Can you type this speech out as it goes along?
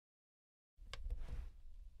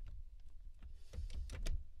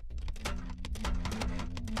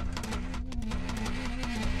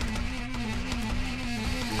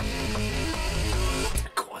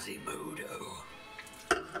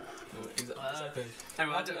exactly.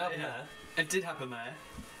 Anyway, There. it did happen there.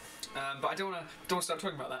 But I don't want to start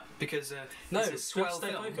talking about that because No, it's a swell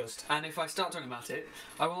stay film, focused. and if I start talking about it,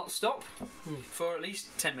 I will not stop for at least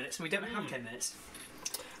 10 minutes, and we don't have 10 minutes.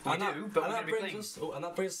 We do, but we're going to be playing. And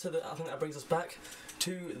that brings us to I think that brings us back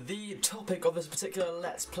to the topic of this particular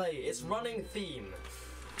Let's Play. It's running theme.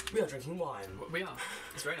 We are drinking wine. We are.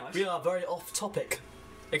 It's very nice. We are very off topic.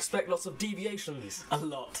 Expect lots of deviations. A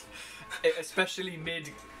lot, especially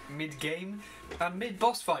mid game and mid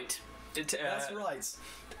boss fight. That's right.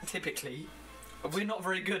 Typically, we're not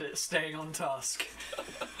very good at staying on task.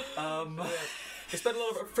 Expect a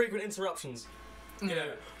lot of frequent interruptions. You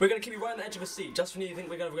know, we're going to keep you right on the edge of a seat. Just when you think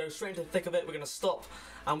we're going to go straight into the thick of it, we're going to stop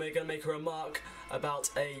and we're going to make a remark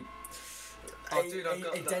about a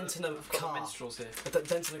dent in a car. Minstrels here. A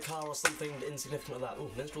dent in a car or something insignificant like that.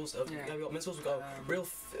 Ooh, minstrels. Yeah, we got minstrels. We've got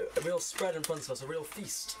a real spread in front of us, a real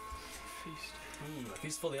feast. A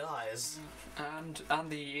feast for the eyes. And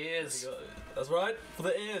the ears. That's right, for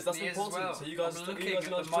the ears. That's the important. Ears as well. So you guys I'm can looking at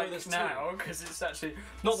the enjoy mic this now because it's actually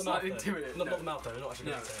not the mouth. Not the mouth though. We're not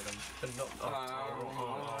actually going to say them.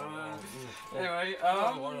 And anyway,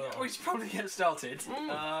 we should probably get started.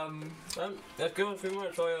 Let's go. If we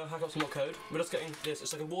might try hack up some more code. We're just getting this.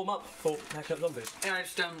 It's like a warm up for hacking up zombies. Yeah,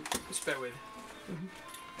 just bear with.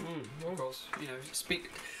 Of course, you know,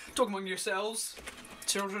 talk among yourselves,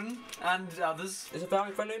 children and others. Is it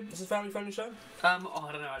family friendly? Is this a family friendly show? I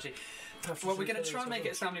don't know actually. Well, we're going to try and make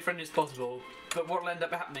it as family friendly as possible, but what will end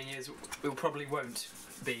up happening is we probably won't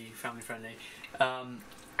be family friendly. Well,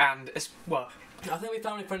 I think we're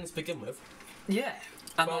family friendly to begin with. Yeah.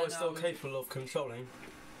 And we're still capable of controlling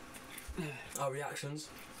our reactions.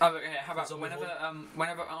 Oh, okay, how about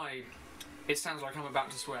whenever it sounds like I'm about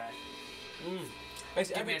to swear.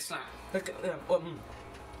 Give me a slap. I could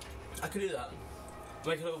do that.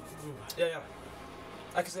 Make a little. Yeah.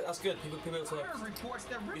 I can say that's good. People to use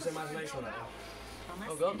their imagination on that.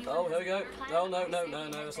 Oh god. Oh, here we go. Oh no.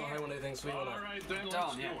 That's not how you want to do things. We want to.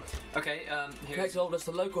 Darn, yeah. Okay. Connect told us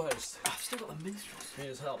the local host. I've still got the minstrels. He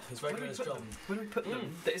needs help. He's very good at his job. Where do we put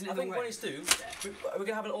them? Isn't it I think when he's due, we're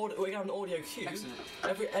gonna have an audio cue. Excellent.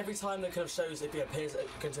 Every time that kind of shows it appears,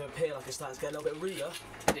 going to appear like it's starting to get a little bit ruder.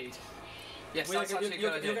 Indeed. Yes, that's actually a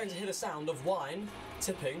good idea. You're going to hear the sound of wine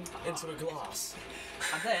tipping into a glass.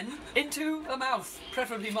 And then into a mouth,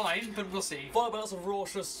 preferably mine, but we'll see. Followed by lots of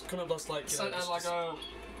raucous, kind of just like, like a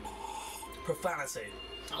profanity.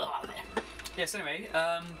 Yes, anyway,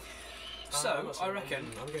 so I reckon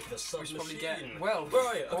I'm going for the we should probably get. Where are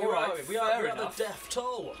you? Okay, alright, we are at the death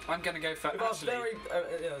toll. I'm going to go for actually.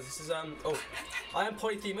 This is I am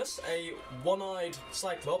Polyphemus, a one-eyed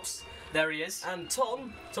cyclops. There he is. And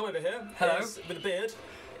Tom over here. Hello. With a beard.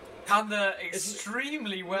 And the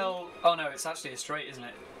extremely well. Oh no, it's actually a straight, isn't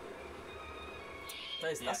it?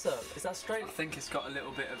 Is that straight? I think it's got a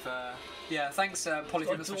little bit of. Yeah, thanks,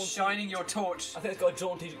 Polyphemus, for shining your torch. I think it's got a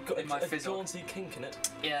jaunty kink in it.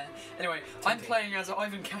 Yeah. Anyway, I'm playing as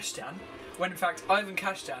Ivan Kashtan, when in fact Ivan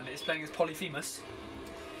Kashtan is playing as Polyphemus.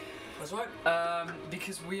 That's right.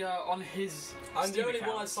 Because we are on his. I'm the only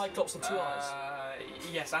one-eyed cyclops with two eyes.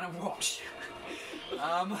 Yes, and a watch.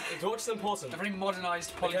 The watch is important. A very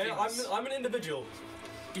modernised Polyphemus. Okay, I'm an individual.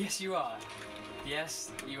 Yes, you are.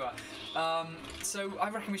 Yes, you are. So I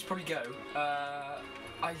reckon we should probably go.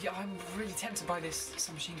 I'm really tempted by this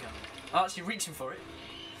submachine gun. I'm actually reaching for it.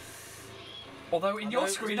 Although in your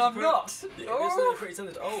screen I'm not. Oh. Pretty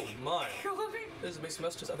tempted. Oh my. There's a mixed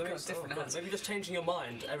messages. I think it's different. Maybe just changing your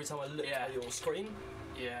mind every time I look at your screen.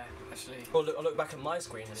 Yeah, actually. Or I look back at my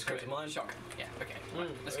screen and go to mine. Shock. Yeah. Okay.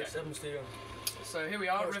 Let's go. So here we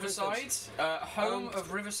Oh, are, Riverside, home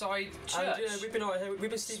of Riverside Church. And we've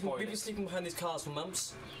been sleeping behind these cars for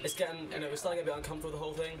months. It's getting, we're starting to get a bit uncomfortable with the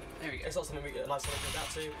whole thing. Here we go. It's not something we like something to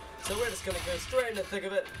adapt to. So we're just gonna go straight in the thick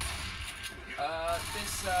of it. I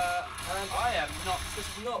am not. This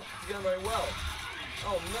is not going very well.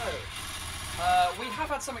 Oh no. We have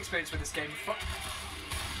had some experience with this game before.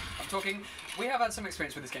 I'm talking. We have had some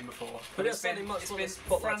experience with this game before, but it's been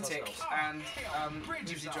frantic and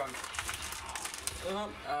usually drunk.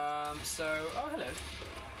 Oh hello.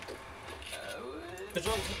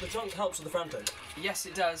 The drunk helps with the frantic. Yes,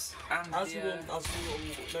 it does, and as you will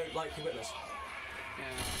likely witness.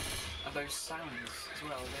 Yeah, and those sounds as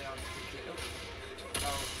well. They are.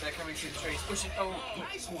 Oh, they're coming through the trees. Push it. Oh,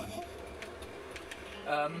 nice one.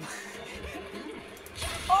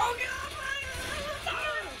 Oh god!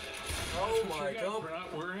 Oh my god!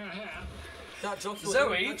 That jockey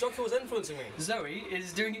was influencing me. Zoe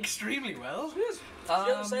is doing extremely well. She is. She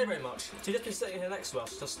doesn't say very much. She's just been sitting here next to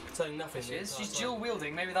us, just saying nothing. She is. She's dual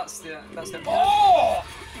wielding. Maybe that's the. Oh!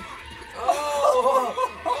 Oh!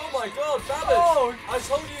 Oh my god! damn it! Oh. I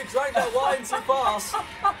told you drank that wine too fast.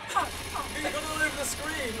 You got all over the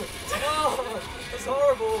screen. Oh, that's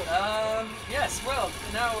horrible. Yes, well,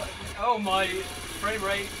 now, oh, my frame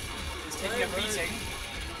rate is taking a beating.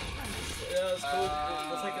 Yeah, it's cool.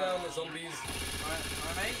 We'll take it out on the zombies.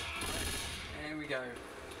 Alright, mate. Here we go.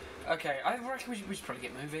 Okay, I reckon we should probably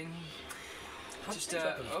get moving. Just,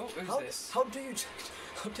 oh, who's this? How do you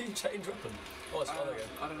change weapon? Oh, it's there we go.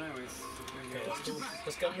 I don't know. Okay, that's cool.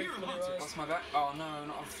 Let's go familiarise. What's my back? Oh no,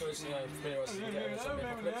 not First, familiarise so you can get over the zombie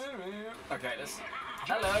apocalypse. Okay, let's.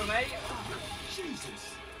 Hello, mate.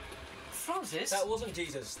 Jesus. Francis. That wasn't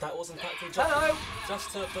Jesus. That wasn't factory job. Hello.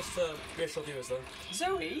 Just to reassure viewers, though.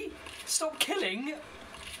 Zoe, stop killing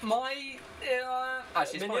my.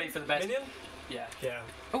 Actually, it's probably for the best. Minion? Yeah. Yeah.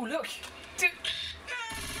 Oh look.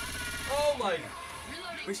 Oh my.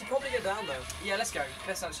 We should probably get down there. Yeah, let's go.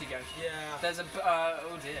 Let's actually go. Yeah. There's a.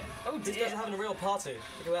 Oh dear. Oh dear. These guys are having a real party.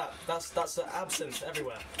 Look at that. That's absinthe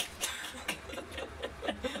everywhere.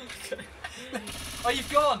 Okay. Oh,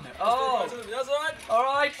 you've gone. Oh. That's alright. All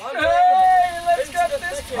right. I'm Hey, let's into get the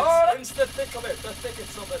this thickets. party. Into the thick of it. The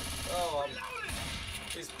thickets of it. Oh,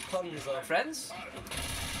 these puns are. Friends,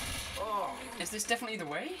 Oh. is this definitely the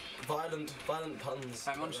way? Violent puns.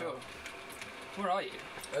 I'm unsure. Where are you?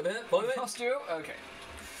 Over here. Follow me. Lost you? Okay.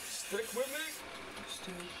 Stick with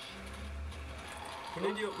me.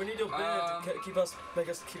 We need your beard to keep us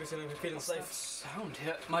feeling What's safe. that sound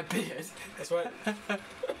here? My beard. That's right.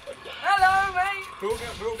 Hello, mate.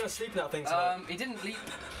 We're all gonna sleep in that thing tonight. He didn't leave.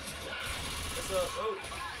 Oh,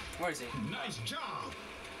 Where is he? Nice job.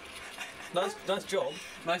 nice job.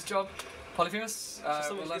 Nice job, Polyphemus.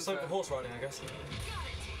 Something for horse riding, I guess.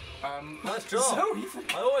 Nice job. Zoe.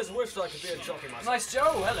 I always wished I could be a jockey myself. Nice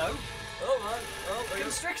Joe. Hello. Oh man. Oh, there you go.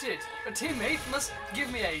 Constricted. A teammate must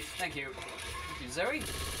give me aid. Thank you. Thank you, Zoe.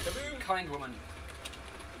 Kaboom. Kind woman.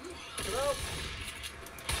 Get out.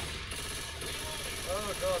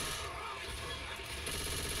 Oh god.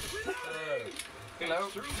 Hello.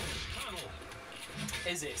 Through this tunnel.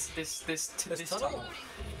 Is it this tunnel? tunnel?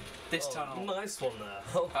 This tunnel. Nice one there.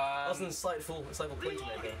 Oh, that was an insightful point you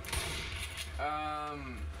made there.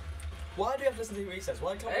 Why do we have to listen to who he says?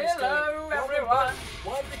 Why can't we just go? Hello, everyone.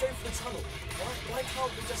 Why do we go for the tunnel? Why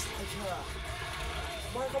can't we just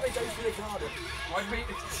why can't we go through the garden? Why do we?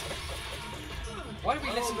 Why do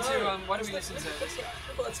we listen to Why do we listen to?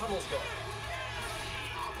 Look what the tunnel's got.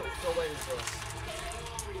 Got away into us.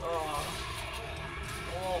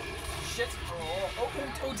 Oh shit!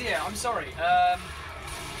 Oh dear! I'm sorry.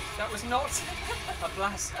 That was not a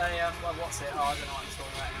blast. Well, what's it? Oh, I don't know what I'm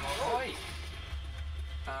talking about anymore. Oi.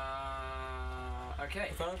 Okay.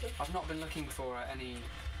 You found it? I've not been looking for any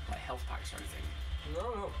like health packs or anything.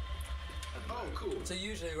 No. Oh, cool. So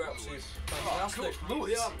usually we're absolutely fantastic. cool.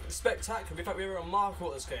 We are spectacular. In fact, we were remarkable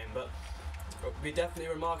at this game, but we're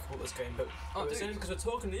definitely remarkable at this game. But it's only because we're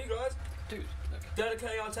talking to you guys, Dude, look.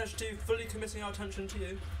 dedicating our attention to you, fully committing our attention to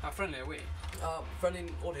you. How friendly are we? Friendly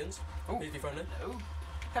audience. Oh. Please be friendly. Hello.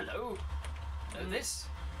 Hello. This.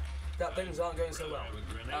 That things aren't going so well.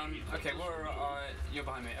 Okay, you're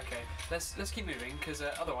behind me. Okay, let's keep moving because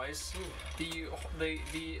otherwise the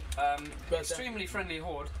extremely friendly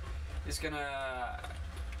horde is gonna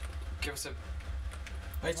give us a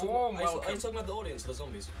warm welcome. Are you talking about the audience or the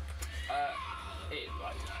zombies?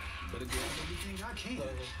 Right. Everything I can.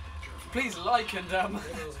 Please like and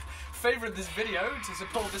favourite this video to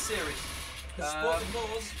support the series. Support the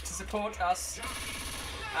cause. To support us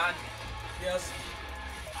and Yes.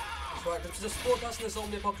 Right, to support us in the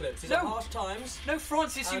zombie apocalypse. These are harsh times. No,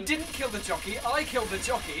 Francis, you didn't kill the jockey. I killed the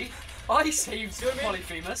jockey. I saved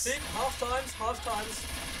Polyphemus. See, harsh times.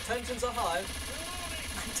 Tensions are high.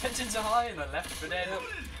 Tensions are high in the left, but then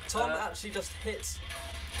Tom actually just hit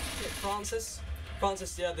Francis.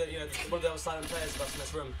 Francis, one of the other silent players of us in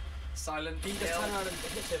this room. Silent. He just turned around and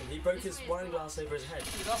hit him. He broke his wine glass over his head.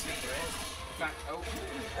 He was asking for it. In fact,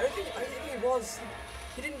 I don't think he was.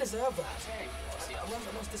 He didn't deserve that.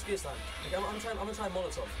 I must dispute that. Okay, I'm gonna try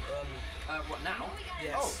Molotov. What now?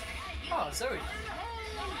 Yes. Oh, Zoe.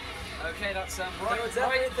 Okay, that's There were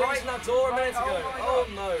definitely things in that door a minute ago. Oh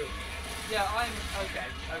no. Yeah, I'm okay.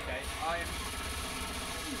 I'm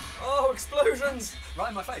Oh, explosions! right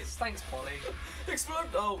in my face. Thanks, Polly. Explode!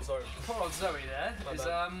 Oh, sorry. Poor old Zoe there My is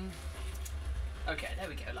bad. Okay, there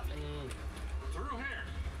we go. Lovely. Through here.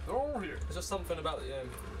 Oh here. There's just something about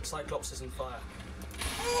Cyclopses and fire.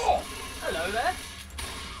 Oh, hello there.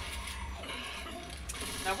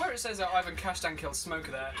 Now, where it says that Ivan Kashdan killed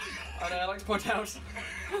Smoker there, I'd like to point out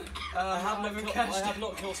I have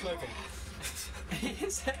not killed smoking.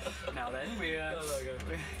 Now then, we Oh, there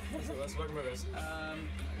we go. That's work in progress.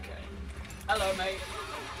 okay. Hello, mate.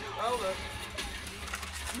 Oh, no.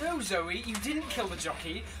 No, Zoe, you didn't kill the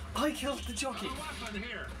jockey. I killed the jockey. Weapon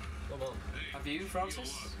here. Come on. Have you,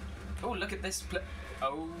 Francis? Oh, look at this.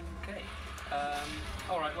 Okay.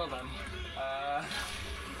 Alright, well done.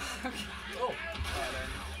 Okay. Oh. Right then.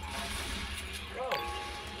 Oh.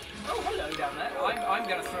 Oh, hello down there. I'm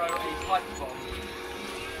going to throw a pipe bomb.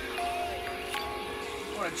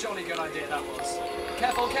 What a jolly good idea that was.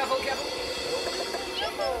 Careful, careful, careful!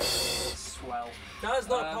 Swell. That is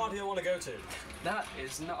not a party I want to go to. That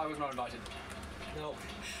is not. I was not invited. No.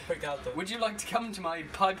 Picked out though. Would you like to come to my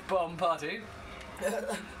pipe bomb party?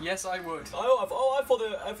 Yes, I would. I thought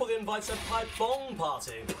the invite said pipe bong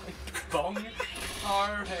party. Bong?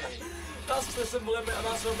 Party. That's the simple amount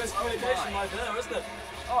of miscommunication right there, isn't it?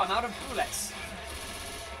 Oh, I'm out of bullets.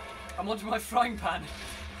 I'm onto my frying pan.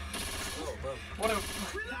 Oh, well.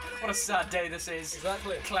 What a sad day this is.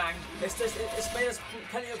 Exactly. Clang. It's made us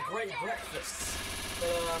plenty of great breakfasts.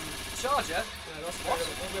 Charger? Yeah, that's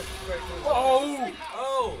great. Oh!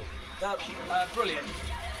 Oh! That. Brilliant.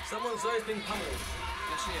 Someone's always been pummeled.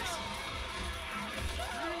 Yes, she is.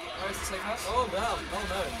 Where's the safe house? Oh, damn. Oh,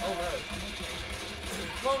 no. Oh, no.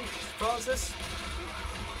 Come on, Francis.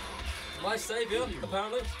 My saviour,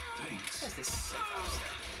 apparently. Where's this safe house?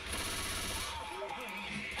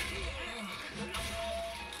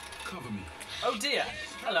 Cover me. Oh dear.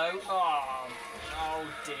 Hello. Oh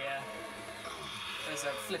dear. There's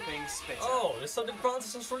a flipping spitter. Oh, there's something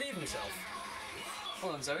Francis has to relieve himself.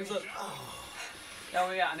 Hold on, Zoe. Look.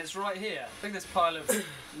 Oh yeah, and it's right here. Look at this pile of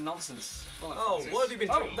nonsense. Oh, what have you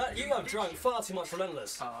been drinking? That you have drunk far too much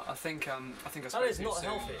Relentless. I think I That is not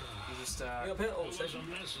healthy. You just You up here? Oh, station.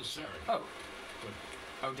 Unnecessary. Oh.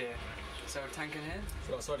 Oh dear. Is there a tank in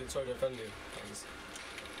here? Sorry to offend you. Francis.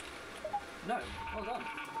 No. Well done.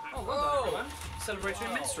 Oh, well done, everyone.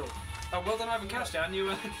 Celebratory minstrel. Oh, well done, Ivan Cashdown.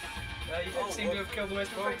 You don't seem to have killed the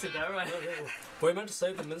most perfected there, right? Were we meant to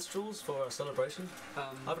save the minstrels for a celebration?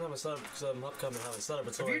 I haven't had a upcoming having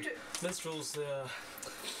celebratory minstrels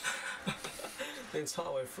the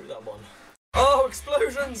entire way through that one. Oh,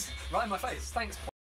 explosions! Right in my face. Thanks.